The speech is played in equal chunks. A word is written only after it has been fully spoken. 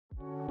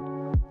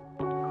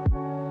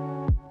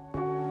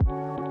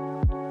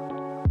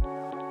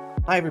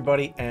Hi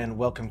everybody, and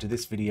welcome to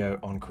this video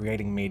on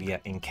creating media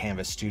in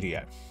Canvas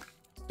Studio.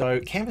 So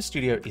Canvas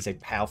Studio is a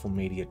powerful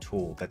media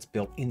tool that's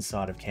built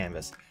inside of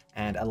Canvas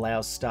and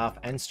allows staff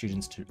and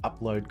students to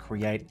upload,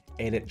 create,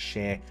 edit,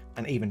 share,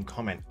 and even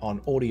comment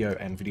on audio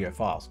and video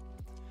files.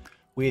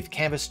 With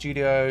Canvas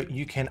Studio,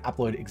 you can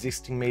upload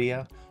existing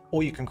media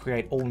or you can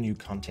create all new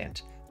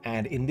content.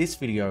 And in this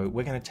video,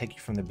 we're going to take you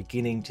from the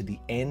beginning to the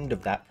end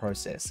of that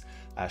process,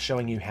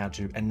 showing you how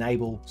to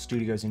enable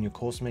studios in your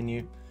course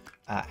menu,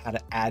 how to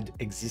add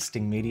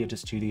existing media to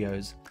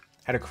studios,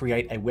 how to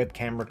create a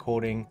webcam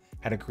recording,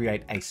 how to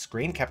create a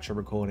screen capture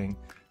recording,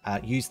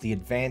 use the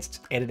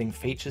advanced editing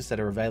features that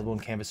are available in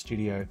Canvas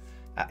Studio,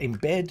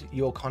 embed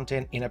your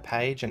content in a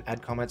page and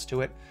add comments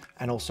to it,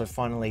 and also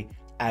finally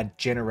add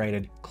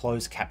generated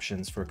closed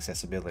captions for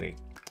accessibility.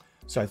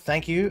 So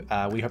thank you.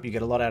 We hope you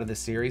get a lot out of this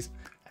series,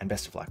 and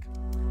best of luck.